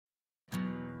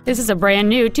This is a brand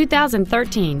new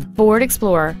 2013 Ford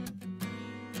Explorer.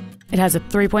 It has a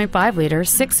 3.5-liter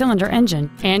six-cylinder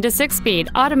engine and a 6-speed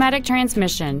automatic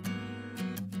transmission.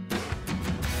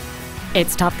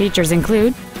 Its top features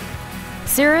include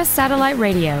Sirius satellite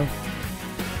radio,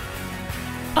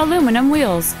 aluminum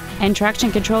wheels, and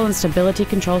traction control and stability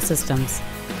control systems.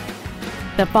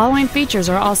 The following features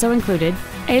are also included: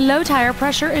 a low tire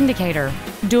pressure indicator,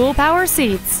 dual power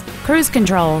seats, cruise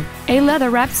control, a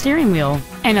leather-wrapped steering wheel,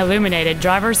 an illuminated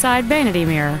driver's side vanity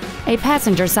mirror, a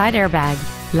passenger side airbag,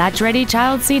 latch-ready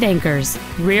child seat anchors,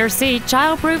 rear seat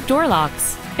child-proof door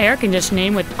locks, air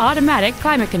conditioning with automatic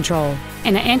climate control,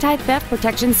 and an anti-theft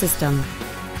protection system.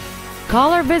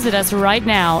 Call or visit us right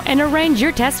now and arrange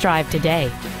your test drive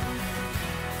today.